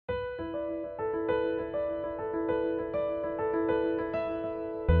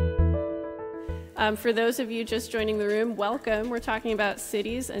For those of you just joining the room, welcome. We're talking about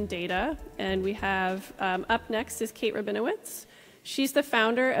cities and data, and we have up next is Kate Rabinowitz. She's the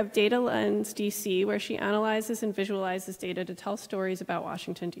founder of Data Lens DC, where she analyzes and visualizes data to tell stories about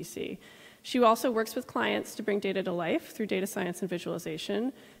Washington, D.C. She also works with clients to bring data to life through data science and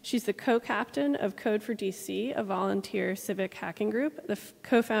visualization. She's the co-captain of Code for DC, a volunteer civic hacking group, the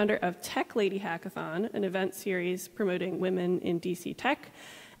co-founder of Tech Lady Hackathon, an event series promoting women in DC tech,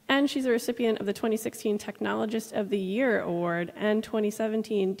 and she's a recipient of the 2016 Technologist of the Year Award and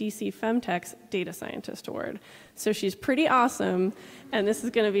 2017 DC Femtech's Data Scientist Award. So she's pretty awesome, and this is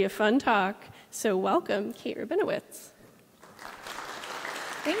going to be a fun talk. So welcome, Kate Rabinowitz.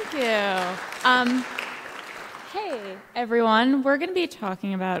 Thank you. Hey, everyone. We're going to be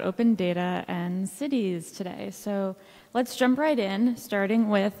talking about open data and cities today. So let's jump right in, starting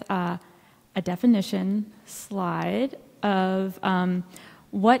with a definition slide of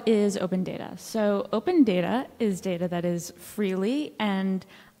what is open data. So open data is data that is freely and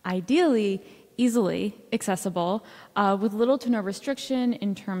ideally easily accessible with little to no restriction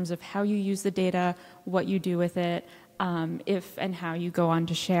in terms of how you use the data, what you do with it, if and how you go on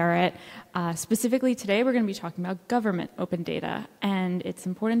to share it. Specifically today, we're going to be talking about government open data. And it's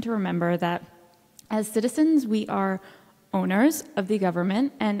important to remember that as citizens, we are owners of the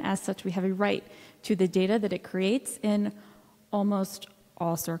government, and as such, we have a right to the data that it creates in almost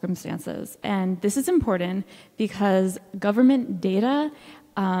all circumstances. And this is important because government data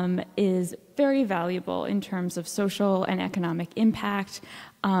is very valuable in terms of social and economic impact.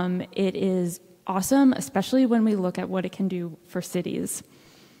 It is awesome, especially when we look at what it can do for cities.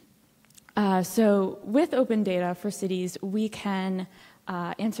 So with open data for cities, we can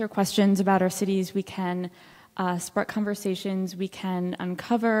answer questions about our cities, we can spark conversations, we can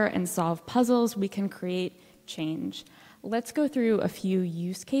uncover and solve puzzles, we can create change. Let's go through a few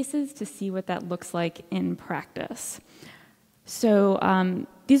use cases to see what that looks like in practice. So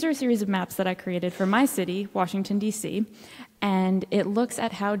these are a series of maps that I created for my city, Washington, D.C., and it looks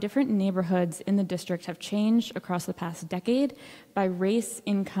at how different neighborhoods in the district have changed across the past decade by race,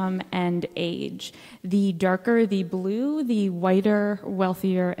 income, and age. The darker the blue, the whiter,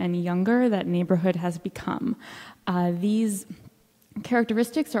 wealthier, and younger that neighborhood has become. These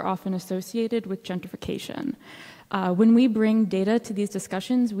characteristics are often associated with gentrification. When we bring data to these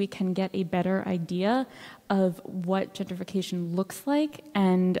discussions, we can get a better idea of what gentrification looks like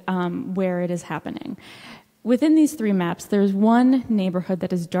and where it is happening. Within these three maps, there's one neighborhood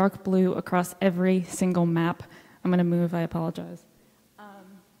that is dark blue across every single map. I'm going to move, I apologize.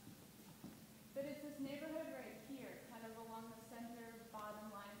 But it's this neighborhood right here, kind of along the center bottom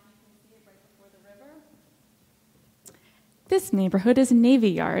line, you can see it right before the river. This neighborhood is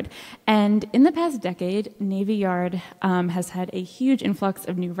Navy Yard, and in the past decade, Navy Yard has had a huge influx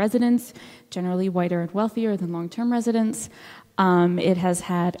of new residents, generally whiter and wealthier than long-term residents. It has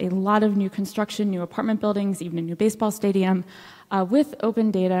had a lot of new construction, new apartment buildings, even a new baseball stadium. With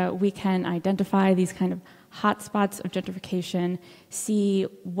open data, we can identify these kind of hot spots of gentrification, see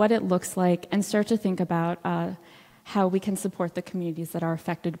what it looks like, and start to think about how we can support the communities that are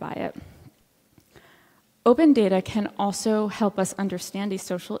affected by it. Open data can also help us understand a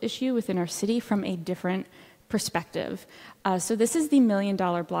social issue within our city from a different perspective. So this is the $1 Million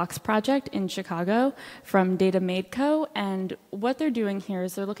Blocks project in Chicago from Data Made Co. And what they're doing here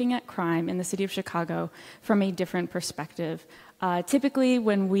is they're looking at crime in the city of Chicago from a different perspective. Typically,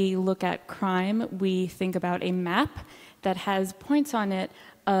 when we look at crime, we think about a map that has points on it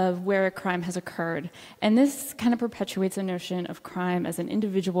of where a crime has occurred. And this kind of perpetuates a notion of crime as an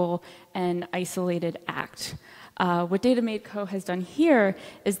individual and isolated act. What Data Made Co. has done here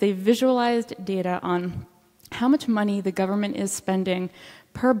is they've visualized data on how much money the government is spending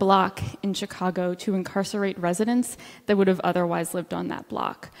per block in Chicago to incarcerate residents that would have otherwise lived on that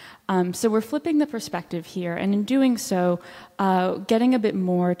block. So we're flipping the perspective here, and in doing so, getting a bit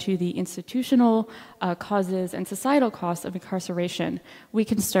more to the institutional causes and societal costs of incarceration, we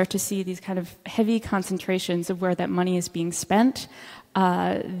can start to see these kind of heavy concentrations of where that money is being spent,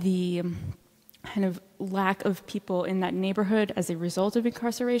 the kind of lack of people in that neighborhood as a result of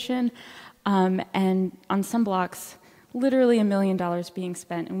incarceration, and on some blocks, literally $1 million being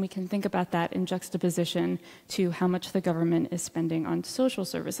spent, and we can think about that in juxtaposition to how much the government is spending on social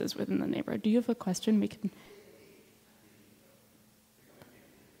services within the neighborhood. Do you have a question? We can.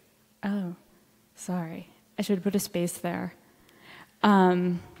 Oh, sorry. I should put a space there.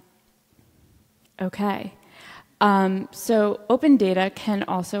 Okay. So open data can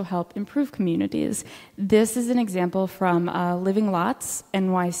also help improve communities. This is an example from Living Lots,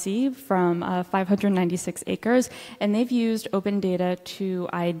 NYC, from 596 acres, and they've used open data to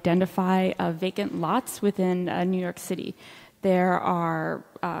identify vacant lots within New York City. There are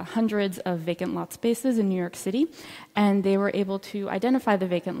hundreds of vacant lot spaces in New York City, and they were able to identify the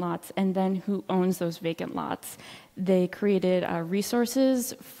vacant lots and then who owns those vacant lots. They created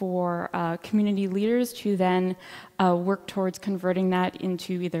resources for community leaders to then work towards converting that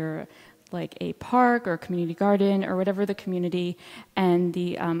into either like a park or a community garden or whatever the community and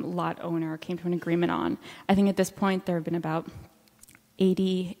the lot owner came to an agreement on. I think at this point there have been about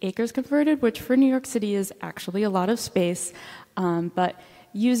 80 acres converted, which for New York City is actually a lot of space. But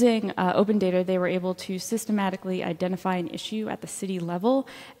using open data, they were able to systematically identify an issue at the city level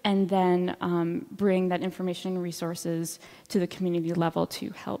and then bring that information and resources to the community level to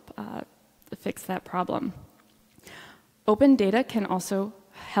help fix that problem. Open data can also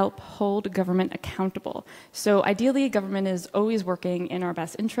help hold government accountable. So ideally, government is always working in our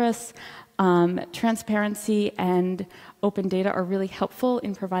best interests. Transparency and open data are really helpful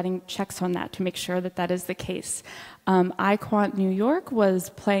in providing checks on that to make sure that that is the case. iQuant New York was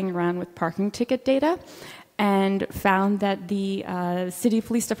playing around with parking ticket data and found that the city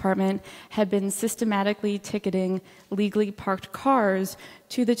police department had been systematically ticketing legally parked cars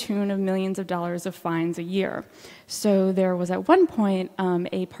to the tune of millions of dollars of fines a year. So there was at one point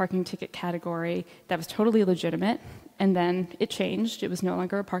a parking ticket category that was totally legitimate, and then it changed. It was no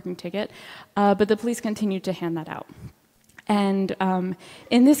longer a parking ticket, but the police continued to hand that out. And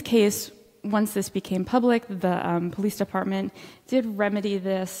in this case, once this became public, the police department did remedy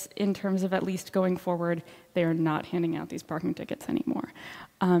this in terms of at least going forward, they are not handing out these parking tickets anymore.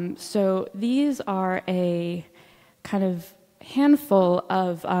 So these are a kind of handful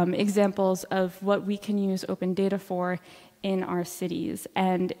of examples of what we can use open data for in our cities.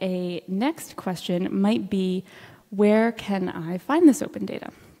 And a next question might be, where can I find this open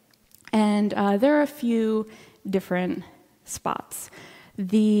data? And there are a few different spots.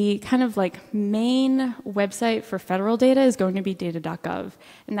 The kind of like main website for federal data is going to be data.gov,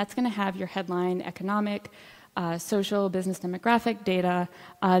 and that's going to have your headline economic, social, business demographic data.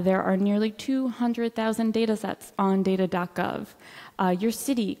 There are nearly 200,000 data sets on data.gov. Your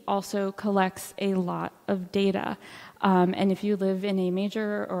city also collects a lot of data. And if you live in a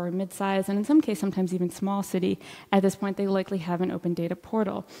major or a mid-size, and in some cases sometimes even small city, at this point they likely have an open data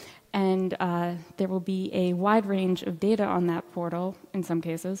portal. And there will be a wide range of data on that portal, in some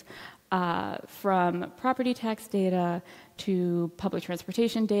cases, from property tax data to public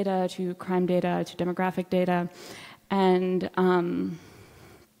transportation data to crime data to demographic data. And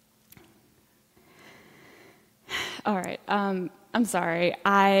all right, I'm sorry.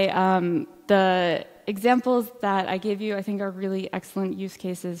 The examples that I gave you, I think, are really excellent use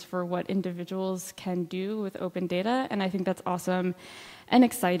cases for what individuals can do with open data, and I think that's awesome and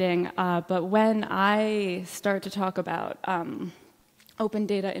exciting. But when I start to talk about open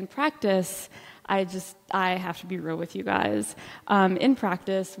data in practice, I have to be real with you guys. In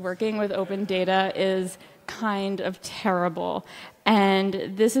practice, working with open data is kind of terrible.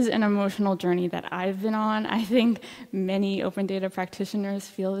 And this is an emotional journey that I've been on. I think many open data practitioners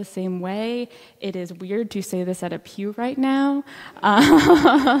feel the same way. It is weird to say this at a pew right now.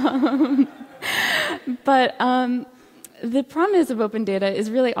 But the promise of open data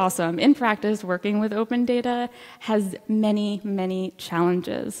is really awesome. In practice, working with open data has many, many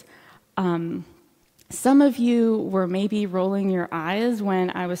challenges. Some of you were maybe rolling your eyes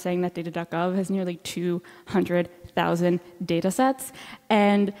when I was saying that data.gov has nearly 200,000 data sets,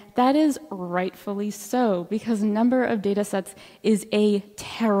 and that is rightfully so, because number of data sets is a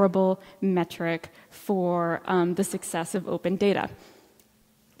terrible metric for the success of open data.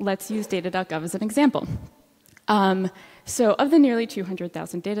 Let's use data.gov as an example. So of the nearly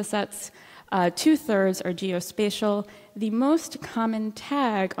 200,000 data sets, 2/3 are geospatial. The most common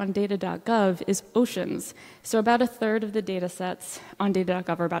tag on data.gov is oceans. So about 1/3 of the data sets on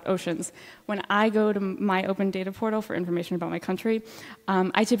data.gov are about oceans. When I go to my open data portal for information about my country,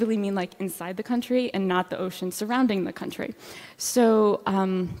 I typically mean like inside the country and not the ocean surrounding the country. So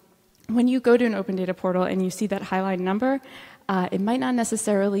when you go to an open data portal and you see that highlight number, it might not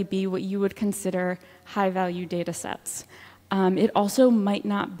necessarily be what you would consider high-value data sets. It also might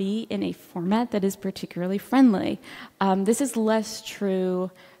not be in a format that is particularly friendly. This is less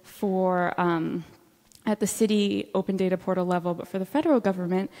true for at the city open data portal level, but for the federal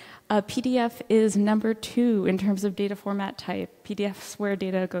government, PDF is number 2 in terms of data format type. PDF's where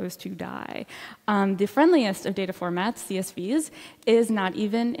data goes to die. The friendliest of data formats, CSVs, is not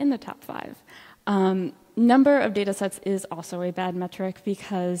even in the top 5. Number of data sets is also a bad metric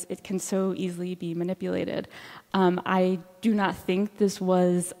because it can so easily be manipulated. I do not think this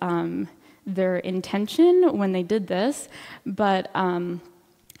was their intention when they did this, but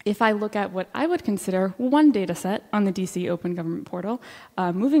if I look at what I would consider one data set on the DC Open Government Portal,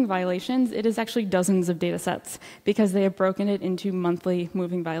 moving violations, it is actually dozens of data sets because they have broken it into monthly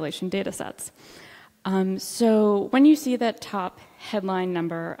moving violation data sets. So when you see that top headline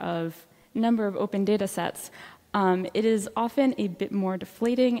number of open data sets, it is often a bit more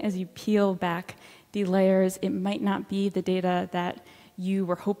deflating as you peel back the layers. It might not be the data that you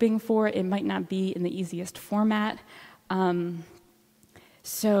were hoping for. It might not be in the easiest format.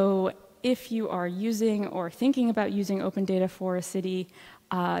 So if you are using or thinking about using open data for a city,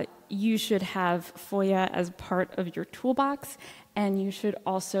 you should have FOIA as part of your toolbox, and you should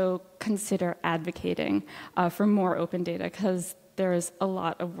also consider advocating for more open data because there is a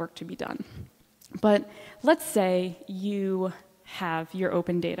lot of work to be done. But let's say you have your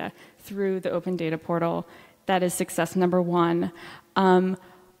open data through the open data portal. That is success number one.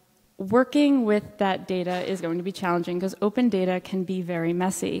 Working with that data is going to be challenging because open data can be very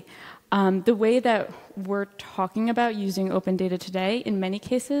messy. The way that we're talking about using open data today, in many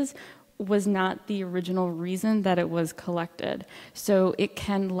cases, was not the original reason that it was collected. So it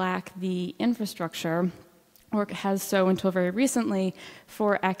can lack the infrastructure, or it has so until very recently,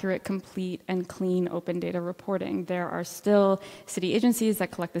 for accurate, complete, and clean open data reporting. There are still city agencies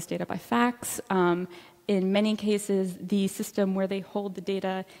that collect this data by fax. In many cases, the system where they hold the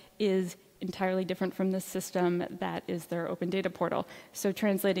data is entirely different from the system that is their open data portal. So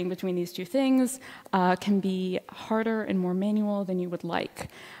translating between these two things can be harder and more manual than you would like.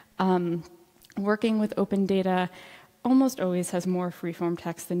 Working with open data almost always has more free-form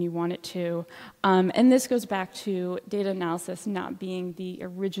text than you want it to. And this goes back to data analysis not being the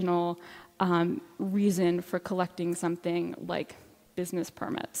original reason for collecting something like business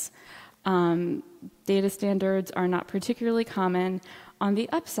permits. Data standards are not particularly common. On the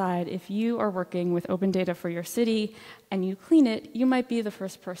upside, if you are working with open data for your city and you clean it, you might be the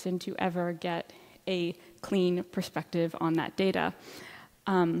first person to ever get a clean perspective on that data.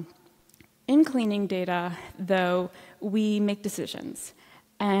 In cleaning data, though, we make decisions.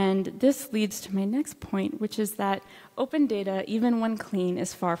 And this leads to my next point, which is that open data, even when clean,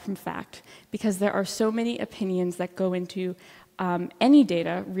 is far from fact, because there are so many opinions that go into any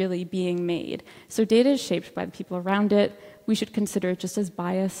data really being made. So data is shaped by the people around it. We should consider it just as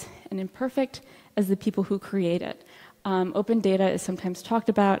biased and imperfect as the people who create it. Open data is sometimes talked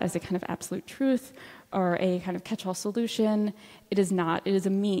about as a kind of absolute truth or a kind of catch-all solution. It is not. It is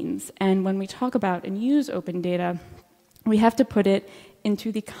a means. And when we talk about and use open data, we have to put it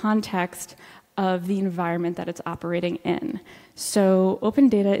into the context of the environment that it's operating in. So open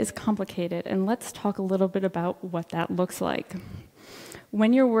data is complicated, and let's talk a little bit about what that looks like.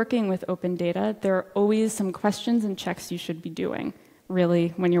 When you're working with open data, there are always some questions and checks you should be doing, really,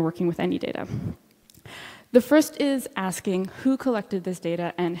 when you're working with any data. The first is asking who collected this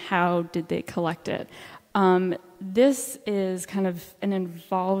data and how did they collect it. This is kind of an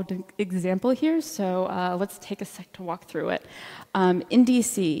involved example here, so let's take a sec to walk through it. In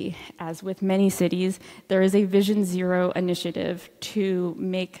DC, as with many cities, there is a Vision Zero initiative to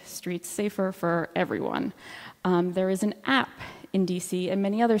make streets safer for everyone. There is an app in DC and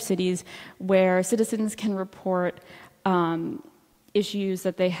many other cities where citizens can report issues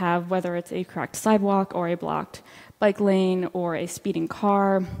that they have, whether it's a cracked sidewalk or a blocked bike lane or a speeding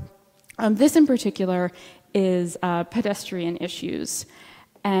car. This in particular is pedestrian issues.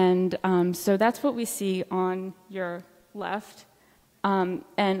 And so that's what we see on your left.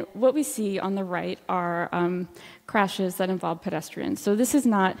 And what we see on the right are crashes that involve pedestrians. So this is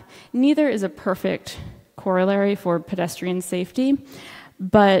not, neither is a perfect corollary for pedestrian safety.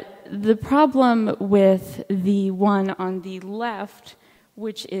 But the problem with the one on the left,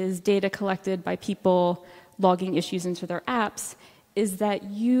 which is data collected by people logging issues into their apps, is that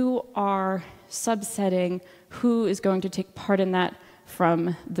you are subsetting who is going to take part in that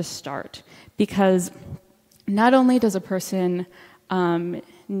from the start. Because not only does a person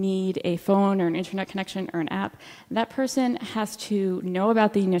need a phone or an internet connection or an app, that person has to know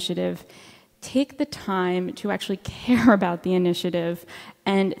about the initiative, take the time to actually care about the initiative,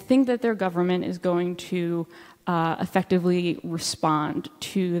 and think that their government is going to effectively respond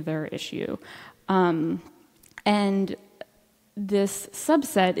to their issue. And this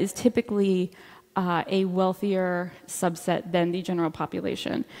subset is typically a wealthier subset than the general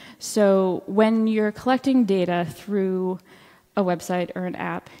population. So when you're collecting data through a website or an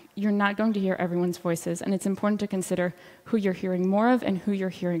app, you're not going to hear everyone's voices, and it's important to consider who you're hearing more of and who you're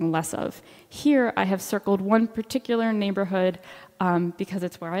hearing less of. Here, I have circled one particular neighborhood, because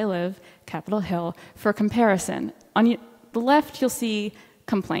it's where I live, Capitol Hill, for comparison. On the left, you'll see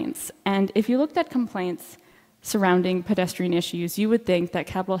complaints, and if you looked at complaints surrounding pedestrian issues, you would think that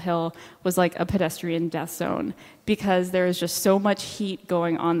Capitol Hill was like a pedestrian death zone, because there is just so much heat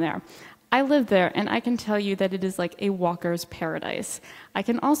going on there. I live there, and I can tell you that it is like a walker's paradise. I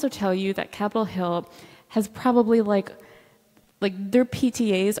can also tell you that Capitol Hill has probably like their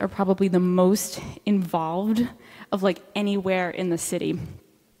PTAs are probably the most involved of like anywhere in the city.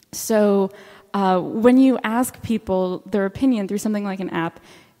 So when you ask people their opinion through something like an app,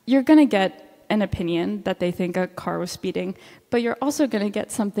 you're gonna get an opinion that they think a car was speeding, but you're also gonna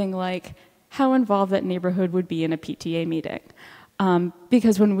get something like how involved that neighborhood would be in a PTA meeting.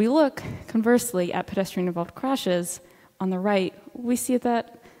 Because when we look, conversely, at pedestrian-involved crashes on the right, we see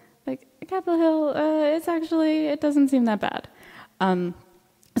that, like, Capitol Hill, it doesn't seem that bad.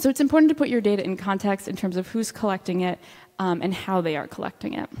 So it's important to put your data in context in terms of who's collecting it and how they are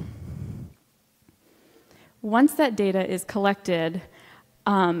collecting it. Once that data is collected,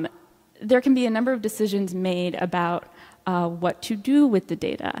 there can be a number of decisions made about what to do with the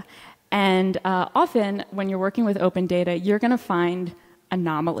data. And often, when you're working with open data, you're going to find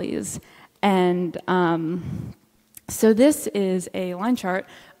anomalies. And so this is a line chart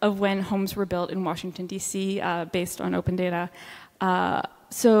of when homes were built in Washington, D.C., based on open data.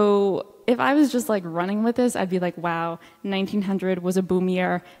 So if I was just like running with this, I'd be like, wow, 1900 was a boom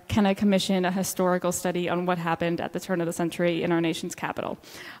year. Can I commission a historical study on what happened at the turn of the century in our nation's capital?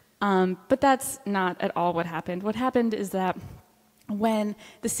 But that's not at all what happened. What happened is that when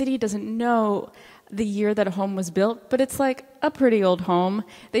the city doesn't know the year that a home was built, but it's like a pretty old home,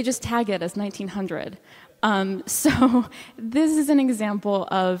 they just tag it as 1900. So this is an example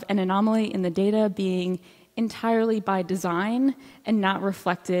of an anomaly in the data being entirely by design and not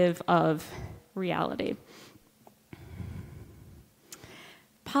reflective of reality.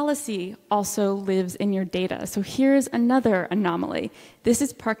 Policy also lives in your data. So here's another anomaly. This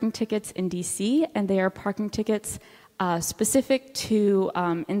is parking tickets in DC, and they are parking tickets specific to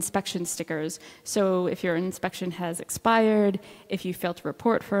inspection stickers. So if your inspection has expired, if you fail to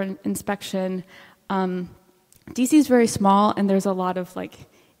report for an inspection, DC is very small, and there's a lot of like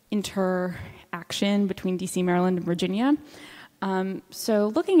interaction between DC, Maryland, and Virginia. So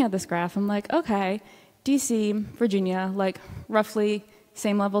looking at this graph, I'm like, okay, DC, Virginia, like roughly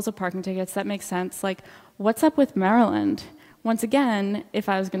same levels of parking tickets, that makes sense. Like, what's up with Maryland? Once again, if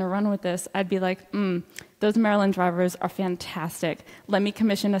I was going to run with this, I'd be like, those Maryland drivers are fantastic. Let me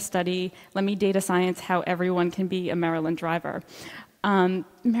commission a study. Let me data science how everyone can be a Maryland driver.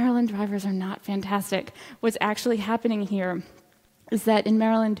 Maryland drivers are not fantastic. What's actually happening here is that in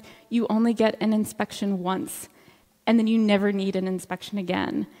Maryland, you only get an inspection once, and then you never need an inspection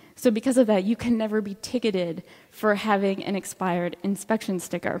again. So because of that, you can never be ticketed for having an expired inspection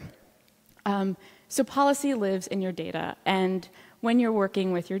sticker. So policy lives in your data, and when you're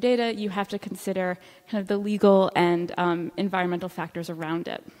working with your data, you have to consider kind of the legal and environmental factors around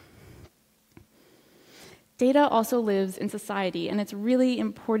it. Data also lives in society, and it's really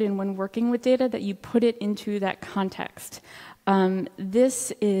important when working with data that you put it into that context.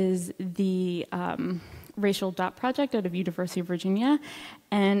 This is the racial dot project out of University of Virginia,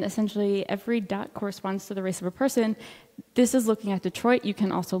 and essentially every dot corresponds to the race of a person. This is looking at Detroit. You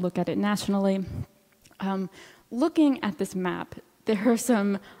can also look at it nationally. Looking at this map, there are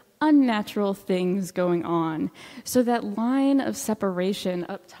some unnatural things going on. So that line of separation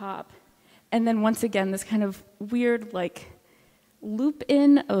up top, and then once again, this kind of weird like loop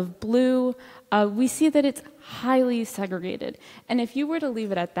in of blue, we see that it's highly segregated. And if you were to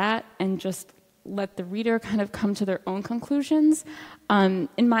leave it at that and just let the reader kind of come to their own conclusions,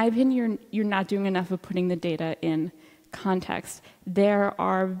 in my opinion, you're not doing enough of putting the data in context. There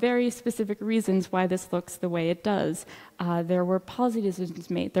are very specific reasons why this looks the way it does. There were policy decisions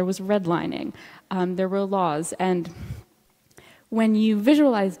made, there was redlining, there were laws, and when you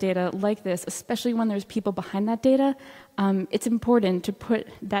visualize data like this, especially when there's people behind that data, it's important to put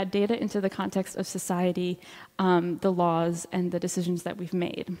that data into the context of society, the laws, and the decisions that we've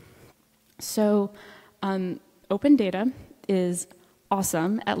made. So open data is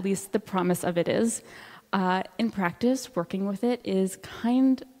awesome, at least the promise of it is. In practice, working with it is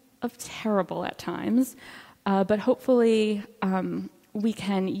kind of terrible at times, but hopefully we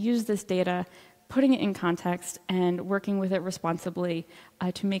can use this data putting it in context and working with it responsibly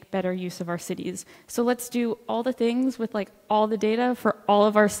to make better use of our cities. So let's do all the things with like all the data for all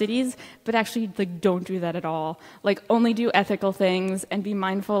of our cities, but actually like don't do that at all. Like only do ethical things and be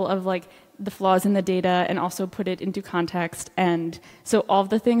mindful of like the flaws in the data and also put it into context. And so all of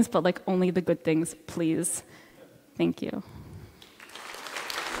the things, but like only the good things, please. Thank you.